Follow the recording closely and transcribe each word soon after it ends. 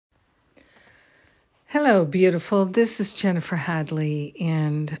Hello, beautiful. This is Jennifer Hadley,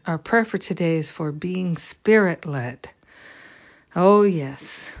 and our prayer for today is for being spirit-led. Oh, yes,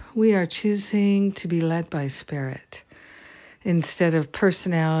 we are choosing to be led by spirit instead of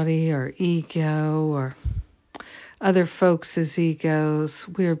personality or ego or other folks' egos.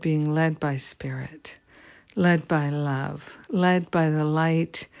 We are being led by spirit, led by love, led by the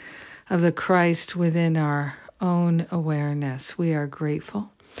light of the Christ within our own awareness. We are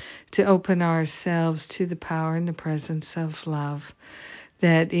grateful to open ourselves to the power and the presence of love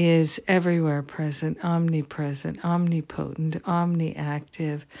that is everywhere present, omnipresent, omnipotent,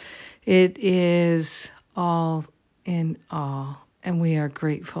 omniactive. It is all in all, and we are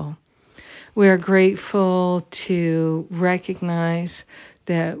grateful. We are grateful to recognize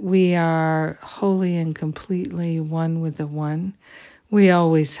that we are wholly and completely one with the one. We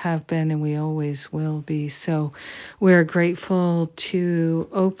always have been and we always will be. So we're grateful to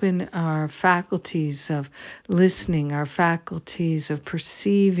open our faculties of listening, our faculties of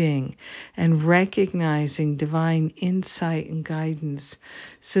perceiving and recognizing divine insight and guidance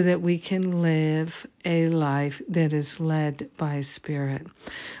so that we can live a life that is led by Spirit.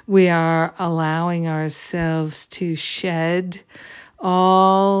 We are allowing ourselves to shed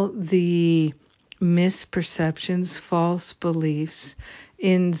all the misperceptions, false beliefs,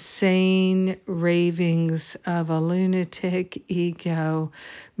 insane ravings of a lunatic ego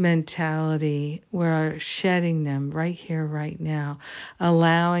mentality. We're shedding them right here, right now,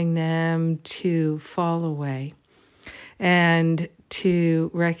 allowing them to fall away and to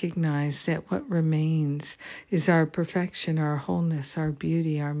recognize that what remains is our perfection, our wholeness, our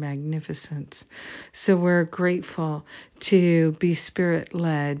beauty, our magnificence. So we're grateful to be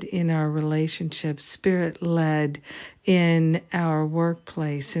spirit-led in our relationships, spirit-led in our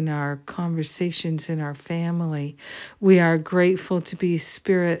workplace, in our conversations, in our family. We are grateful to be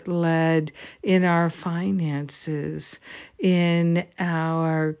spirit-led in our finances, in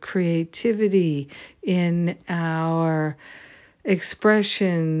our creativity, in our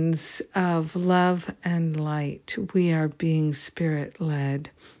expressions of love and light. We are being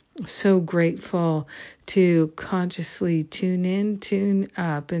spirit-led. So grateful to consciously tune in, tune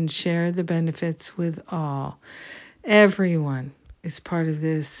up, and share the benefits with all. Everyone is part of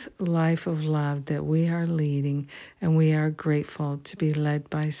this life of love that we are leading, and we are grateful to be led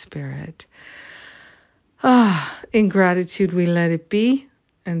by Spirit. In gratitude we let it be,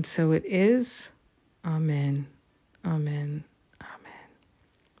 and so it is. Amen. Amen.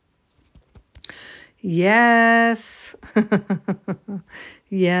 Yes.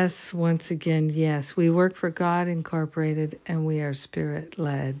 Yes, once again, yes. We work for God Incorporated and we are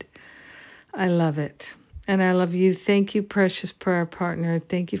spirit-led. I love it. And I love you. Thank you, precious prayer partner.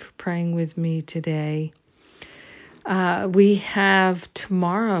 Thank you for praying with me today. We have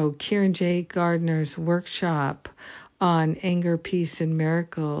tomorrow Kieran J. Gardner's workshop on anger, peace, and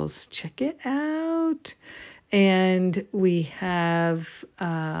miracles. Check it out. And we have...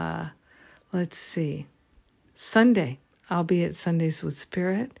 let's see, Sunday. I'll be at Sundays with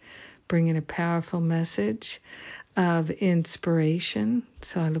Spirit, bringing a powerful message of inspiration.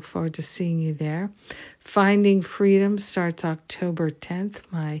 So I look forward to seeing you there. Finding Freedom starts October 10th,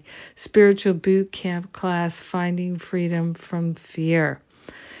 my spiritual boot camp class, Finding Freedom from Fear.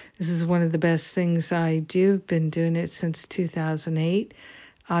 This is one of the best things I do. I've been doing it since 2008.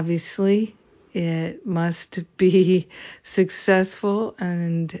 Obviously, it must be successful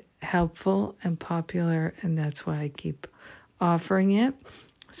and helpful and popular, and that's why I keep offering it.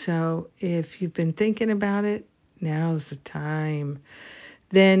 So if you've been thinking about it, now's the time.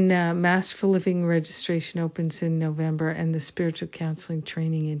 Then Masterful Living registration opens in November, and the Spiritual Counseling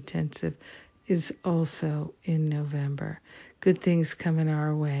Training Intensive is also in November. Good things coming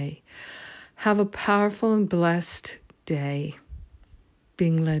our way. Have a powerful and blessed day,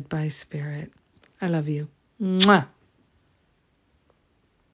 being led by Spirit. I love you. Mwah.